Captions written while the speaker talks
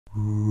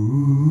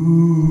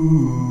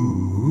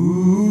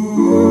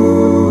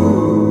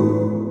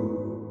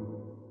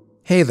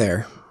Hey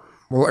there.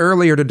 Well,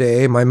 earlier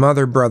today, my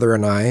mother, brother,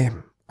 and I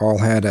all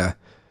had a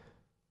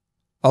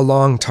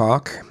long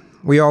talk.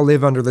 We all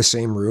live under the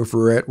same roof.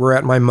 We're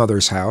at my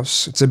mother's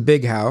house. It's a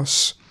big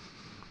house,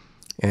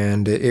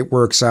 and it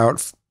works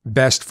out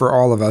best for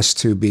all of us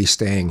to be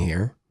staying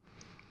here.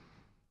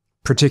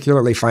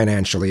 Particularly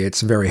financially,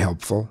 it's very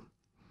helpful.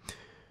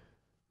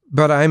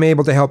 But I'm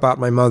able to help out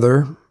my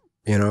mother,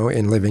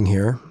 in living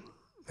here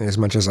as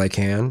much as I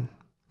can.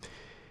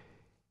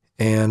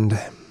 And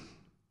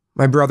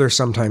my brother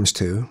sometimes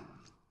too.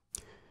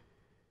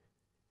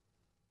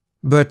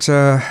 But,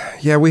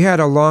 we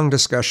had a long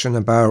discussion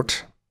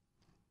about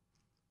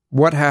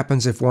what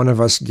happens if one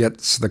of us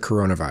gets the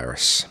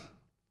coronavirus.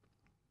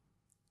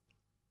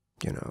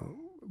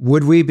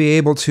 Would we be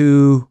able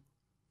to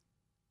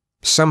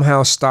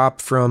somehow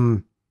stop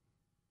from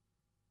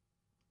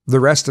the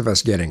rest of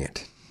us getting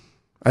it?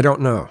 I don't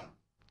know.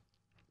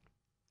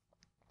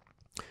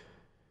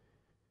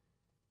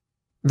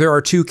 There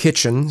are 2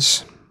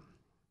 kitchens,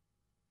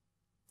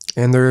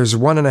 and there's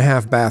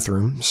 1.5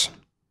 bathrooms.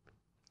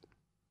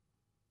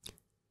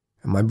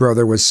 And my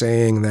brother was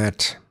saying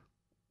that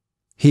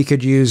he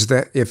could use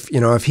that if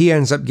he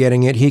ends up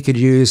getting it, he could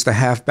use the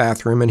half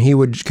bathroom, and he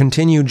would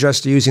continue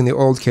just using the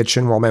old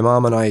kitchen while my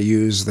mom and I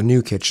use the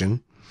new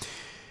kitchen.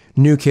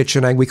 New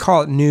kitchen, we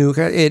call it new.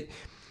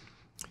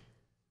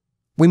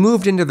 We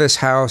moved into this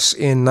house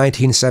in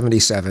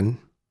 1977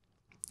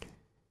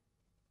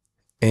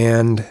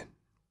 and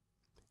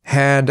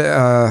had,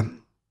 the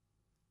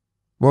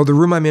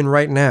room I'm in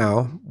right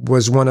now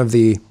was one of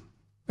the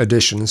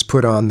additions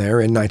put on there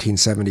in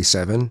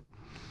 1977.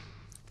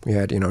 We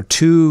had,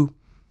 2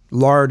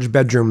 large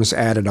bedrooms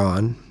added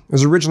on. It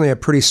was originally a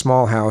pretty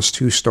small house,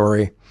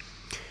 2-story.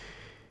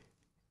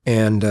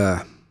 And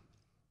then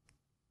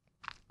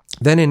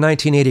in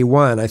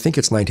 1981, I think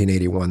it's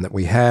 1981, that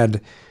we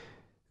had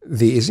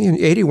is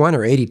it 81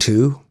 or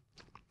 82?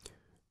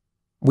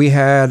 We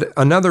had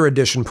another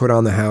addition put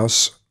on the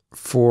house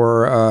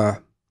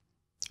for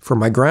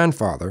my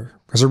grandfather,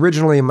 because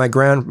originally my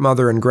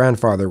grandmother and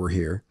grandfather were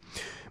here.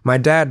 My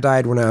dad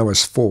died when I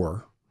was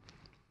 4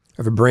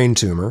 of a brain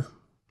tumor.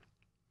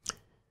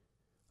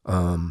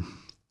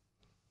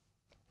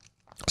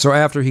 So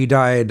after he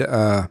died,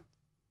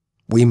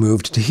 we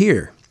moved to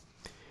here.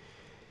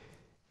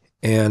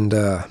 And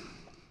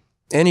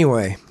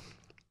anyway,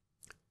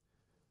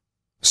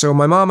 so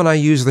my mom and I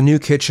use the new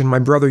kitchen. My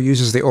brother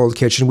uses the old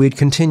kitchen. We'd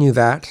continue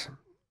that.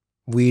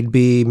 We'd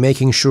be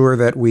making sure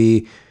that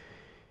we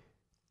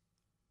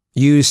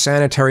use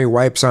sanitary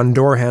wipes on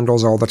door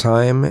handles all the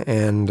time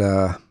and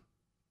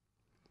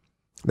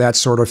that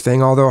sort of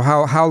thing. Although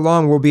how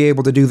long we'll be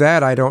able to do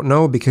that, I don't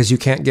know, because you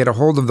can't get a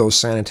hold of those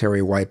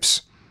sanitary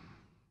wipes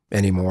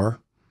anymore.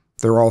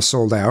 They're all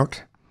sold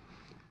out.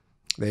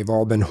 They've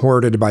all been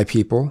hoarded by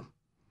people.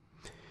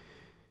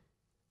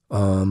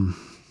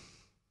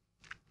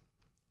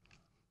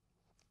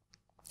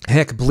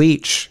 Heck,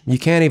 bleach. You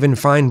can't even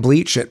find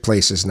bleach at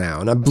places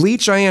now. Now,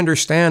 bleach I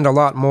understand a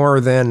lot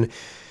more than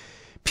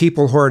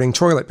people hoarding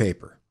toilet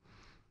paper.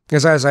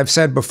 Because as I've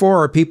said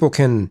before, you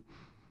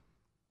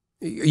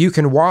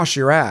can wash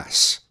your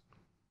ass,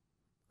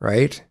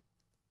 right?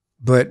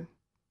 But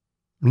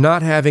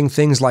not having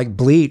things like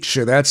bleach,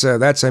 that's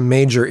a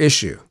major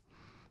issue.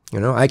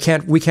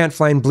 We can't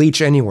find bleach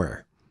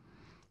anywhere.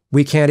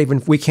 We can't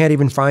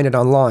even find it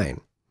online.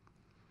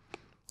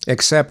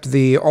 Except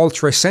the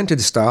ultra scented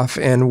stuff,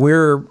 and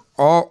we're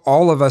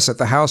all of us at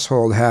the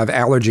household have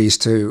allergies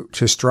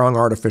to strong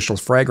artificial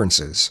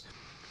fragrances.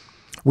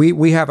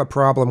 We have a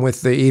problem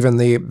with even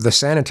the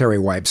sanitary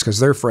wipes because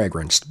they're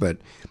fragranced, but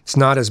it's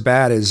not as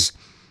bad as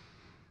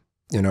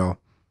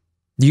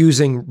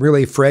using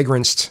really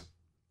fragranced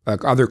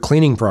other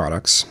cleaning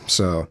products.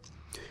 So,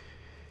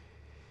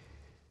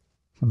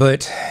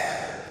 but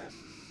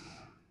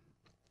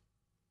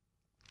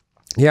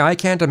yeah, I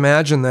can't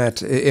imagine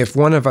that if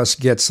one of us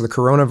gets the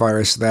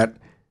coronavirus, that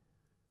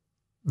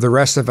the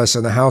rest of us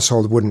in the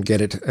household wouldn't get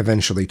it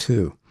eventually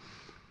too.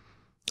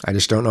 I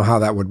just don't know how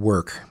that would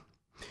work.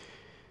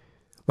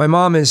 My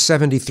mom is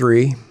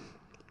 73,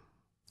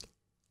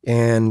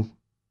 and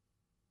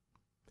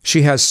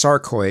she has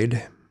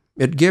sarcoid.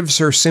 It gives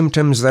her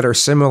symptoms that are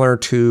similar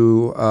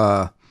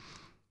to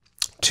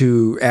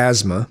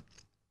asthma.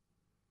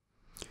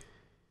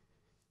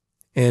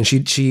 And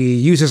she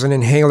uses an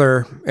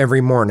inhaler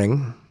every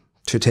morning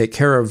to take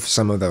care of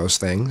some of those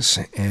things.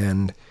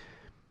 And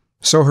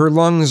so her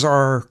lungs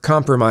are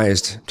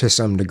compromised to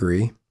some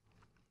degree.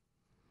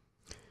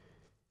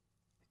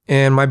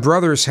 And my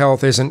brother's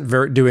health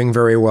isn't doing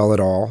very well at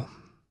all.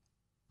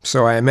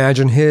 So I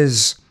imagine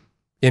his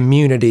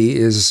immunity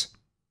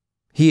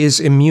he is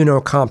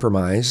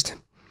immunocompromised.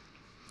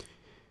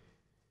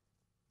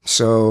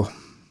 So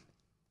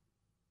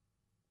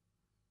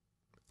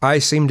I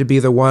seem to be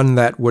the one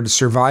that would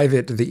survive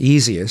it the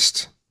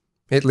easiest,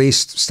 at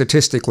least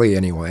statistically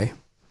anyway.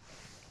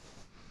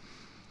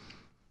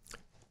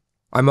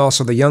 I'm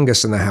also the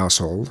youngest in the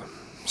household,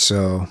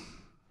 so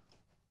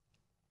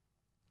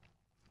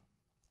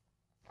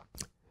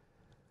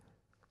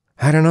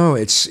I don't know.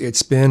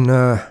 It's been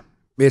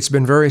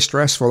very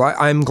stressful.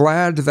 I'm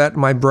glad that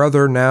my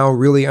brother now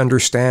really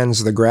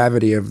understands the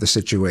gravity of the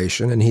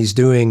situation, and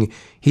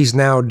he's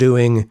now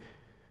doing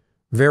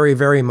very,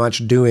 very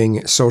much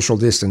doing social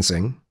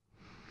distancing.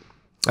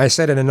 I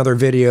said in another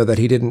video that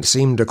he didn't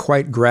seem to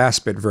quite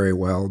grasp it very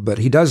well, but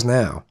he does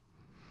now.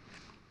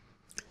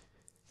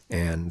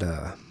 And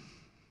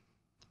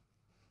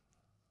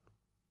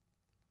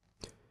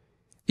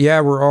yeah,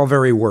 we're all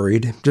very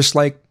worried, just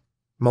like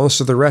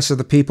most of the rest of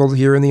the people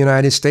here in the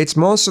United States.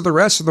 Most of the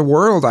rest of the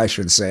world, I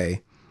should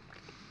say,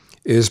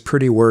 is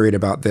pretty worried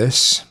about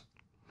this.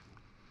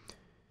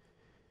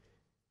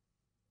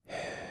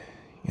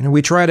 You know,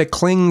 we try to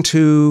cling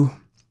to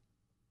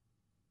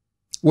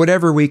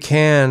whatever we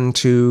can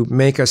to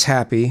make us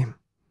happy.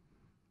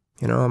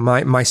 You know,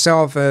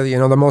 myself,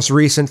 the most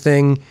recent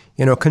thing,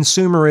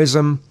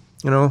 consumerism.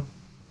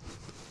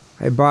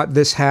 I bought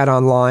this hat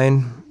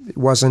online. It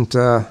wasn't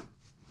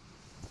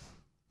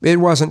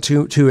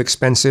too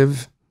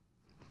expensive.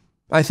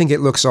 I think it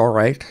looks all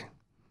right.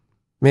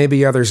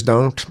 Maybe others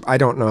don't. I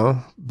don't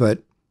know. But,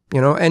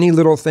 any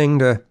little thing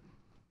to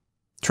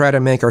try to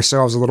make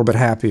ourselves a little bit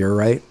happier,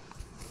 right?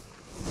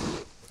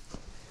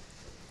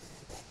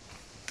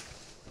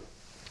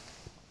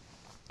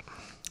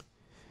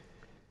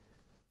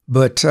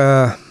 But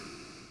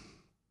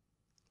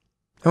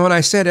when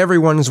I said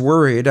everyone's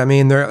worried, I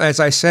mean,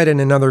 as I said in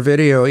another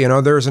video,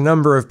 there's a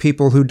number of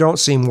people who don't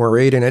seem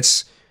worried, and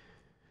it's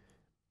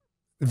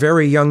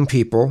very young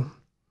people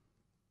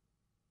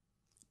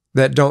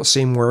that don't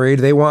seem worried.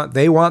 They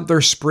want their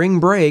spring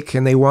break,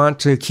 and they want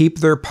to keep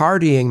their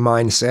partying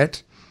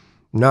mindset,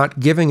 not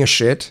giving a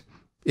shit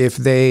if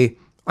they...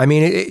 I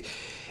mean,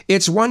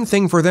 it's one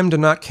thing for them to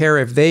not care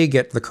if they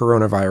get the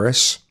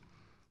coronavirus,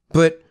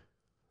 but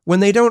when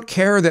they don't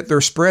care that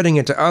they're spreading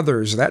it to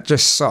others, that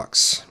just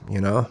sucks, I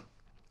don't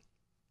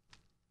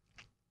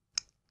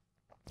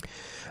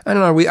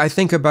know, I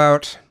think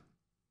about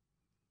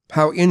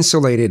how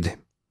insulated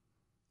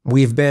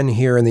we've been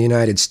here in the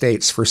United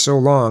States for so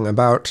long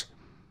about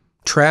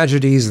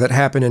tragedies that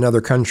happen in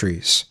other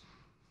countries.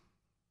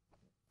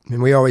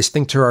 And we always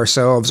think to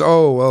ourselves,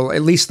 oh, well,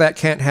 at least that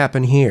can't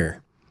happen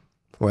here.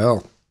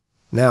 Well,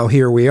 now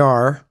here we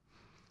are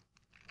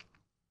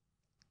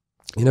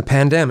in a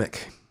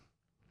pandemic.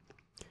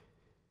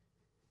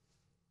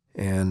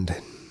 And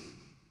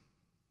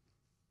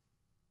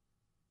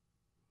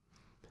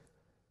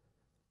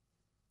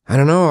I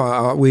don't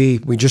know, we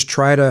just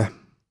try to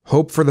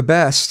hope for the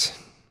best.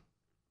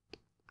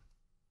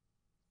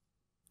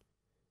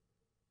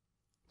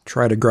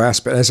 Try to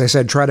grasp it, as I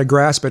said, try to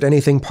grasp at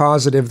anything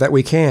positive that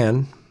we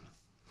can.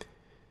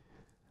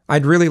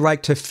 I'd really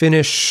like to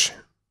finish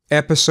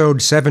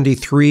episode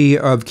 73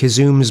 of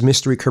Kizum's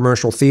Mystery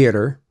Commercial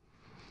Theater.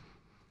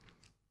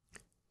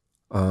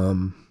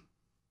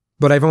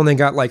 But I've only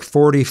got like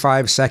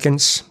 45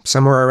 seconds,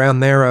 somewhere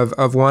around there,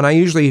 of one. I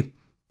usually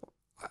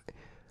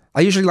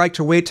like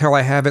to wait till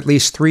I have at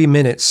least 3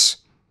 minutes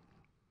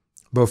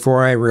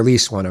before I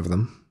release one of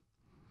them.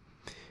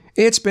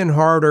 It's been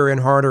harder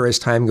and harder as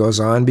time goes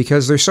on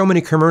because there's so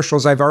many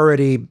commercials I've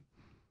already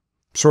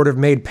sort of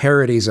made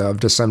parodies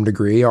of to some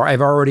degree, or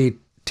I've already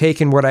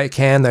taken what I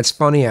can that's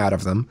funny out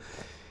of them.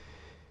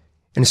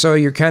 And so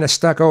you're kind of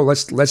stuck, oh,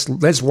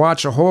 let's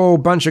watch a whole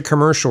bunch of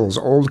commercials,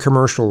 old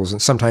commercials,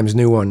 and sometimes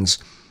new ones,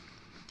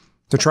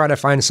 to try to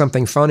find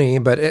something funny,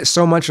 but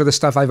so much of the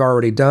stuff I've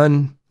already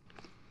done,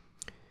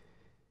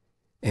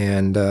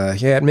 and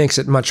yeah, it makes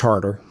it much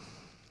harder.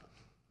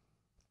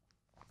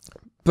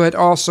 But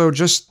also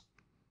just,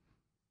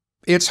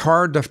 it's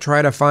hard to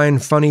try to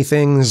find funny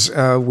things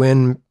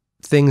when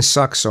things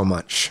suck so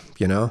much,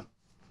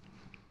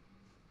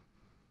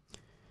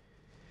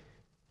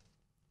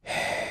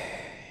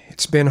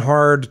 It's been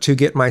hard to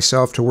get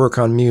myself to work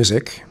on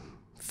music,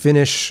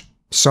 finish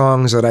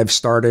songs that I've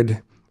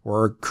started,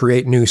 or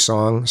create new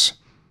songs.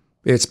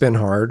 It's been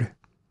hard.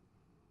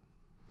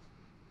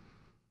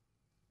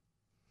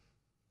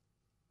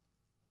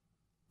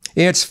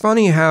 It's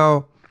funny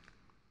how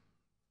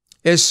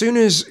as soon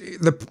as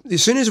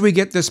we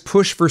get this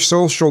push for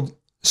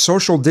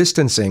social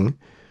distancing,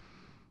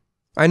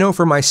 I know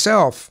for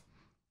myself,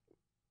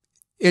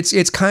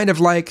 it's kind of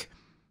like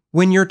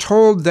when you're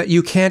told that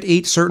you can't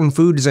eat certain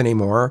foods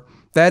anymore,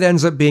 that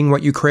ends up being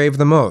what you crave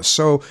the most.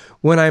 So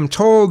when I'm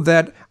told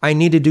that I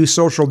need to do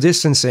social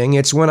distancing,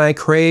 it's when I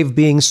crave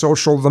being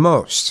social the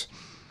most.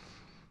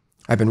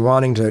 I've been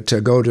wanting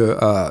to go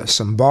to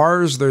some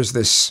bars. There's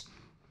this...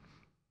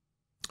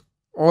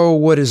 Oh,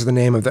 what is the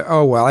name of the...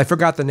 Oh, well, I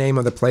forgot the name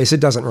of the place. It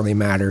doesn't really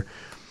matter.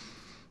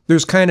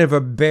 There's kind of a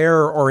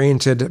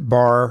bear-oriented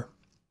bar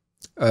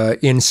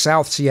in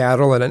South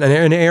Seattle, in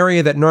an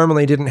area that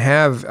normally didn't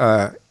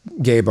have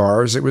gay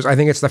bars. I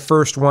think it's the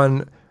first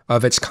one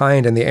of its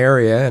kind in the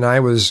area, and I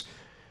was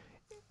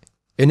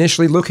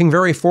initially looking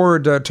very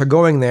forward to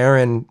going there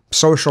and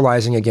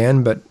socializing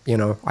again, but,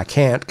 I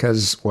can't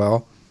because,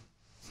 well,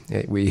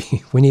 we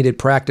needed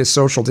practice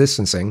social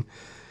distancing.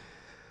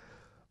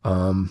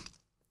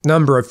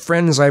 Number of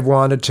friends I've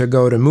wanted to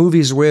go to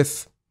movies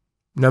with,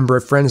 number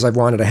of friends I've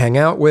wanted to hang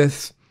out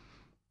with,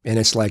 and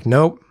it's like,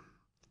 nope,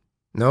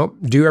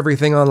 do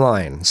everything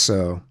online.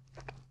 So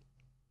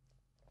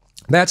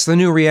that's the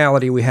new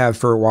reality we have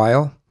for a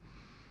while.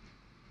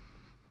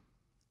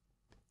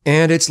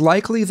 And it's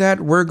likely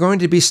that we're going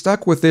to be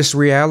stuck with this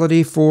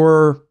reality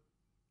for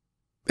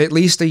at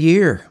least a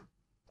year,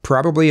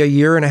 probably a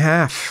year and a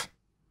half.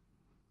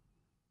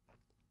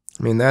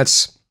 I mean,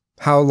 that's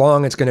how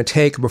long it's going to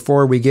take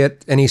before we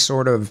get any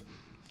sort of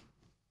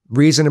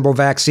reasonable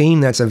vaccine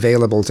that's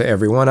available to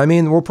everyone. I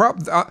mean,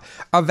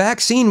 a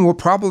vaccine will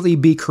probably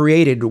be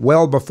created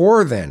well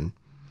before then.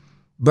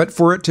 But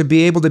for it to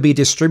be able to be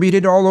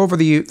distributed all over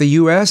the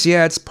U.S.,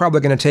 yeah, it's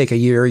probably going to take a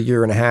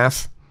year and a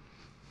half.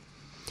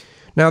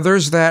 Now,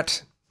 there's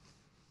that,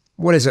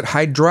 what is it,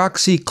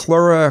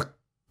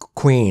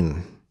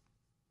 hydroxychloroquine.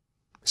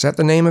 Is that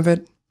the name of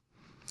it?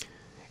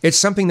 It's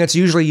something that's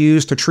usually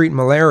used to treat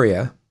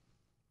malaria.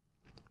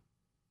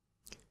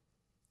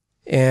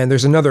 And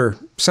there's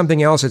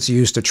something else it's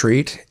used to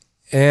treat.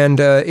 And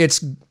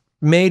it's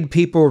made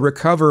people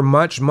recover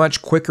much,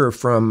 much quicker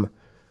from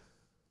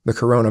the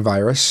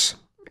coronavirus.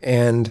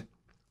 And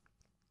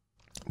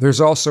there's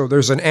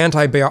an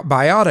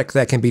antibiotic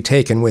that can be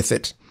taken with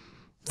it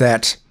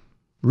that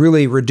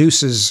really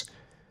reduces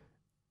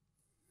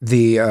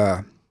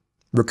the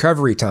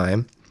recovery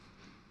time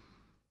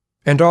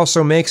and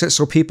also makes it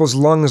so people's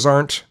lungs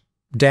aren't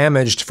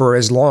damaged for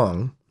as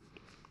long.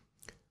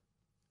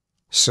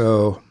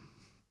 So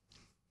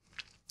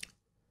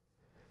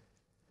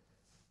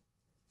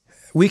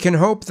we can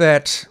hope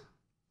that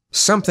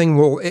something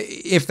will,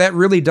 if that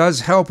really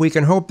does help, we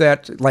can hope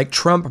that, like,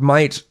 Trump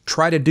might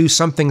try to do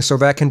something so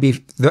that can be,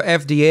 the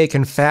FDA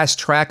can fast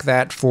track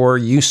that for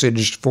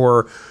usage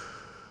to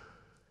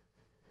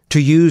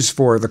use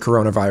for the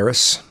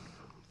coronavirus.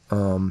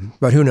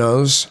 But who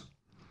knows?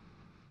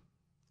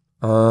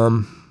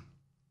 No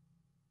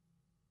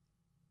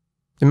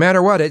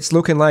matter what, it's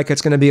looking like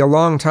it's going to be a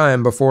long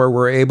time before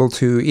we're able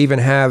to even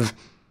have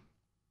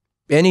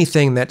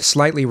anything that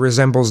slightly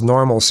resembles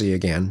normalcy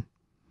again.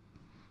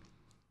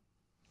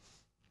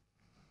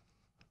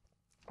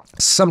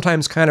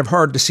 Sometimes kind of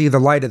hard to see the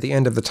light at the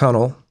end of the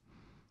tunnel.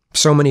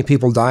 So many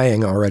people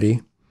dying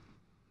already.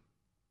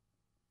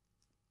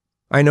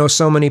 I know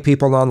so many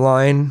people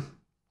online,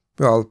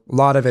 well, a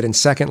lot of it in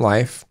Second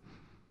Life,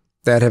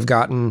 that have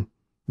gotten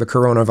the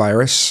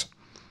coronavirus.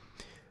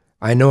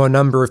 I know a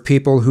number of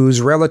people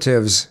whose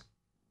relatives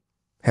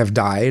have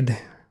died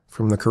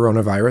from the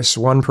coronavirus.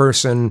 One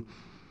person,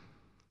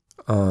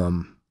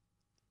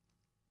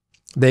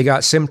 they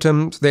got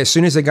symptoms. As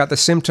soon as they got the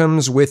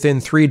symptoms, within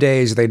 3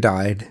 days, they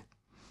died.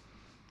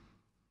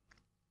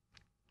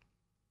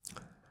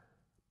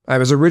 I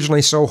was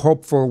originally so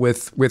hopeful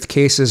with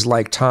cases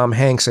like Tom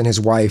Hanks and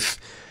his wife,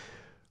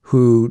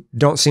 who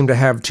don't seem to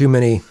have too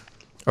many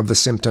of the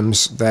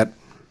symptoms that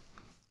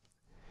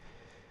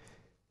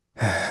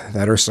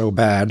are so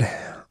bad.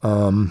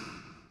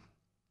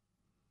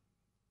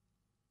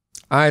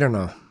 I don't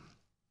know.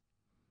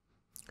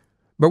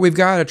 But we've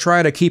got to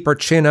try to keep our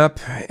chin up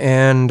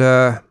and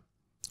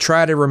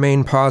try to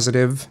remain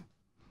positive.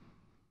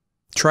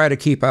 Try to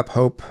keep up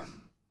hope.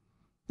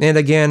 And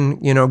again,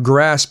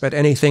 grasp at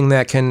anything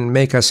that can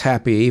make us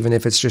happy, even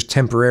if it's just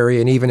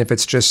temporary and even if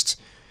it's just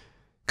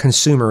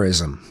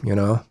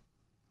consumerism,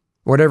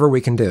 whatever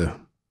we can do.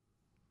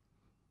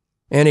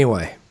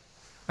 Anyway,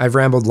 I've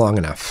rambled long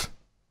enough.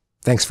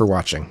 Thanks for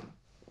watching.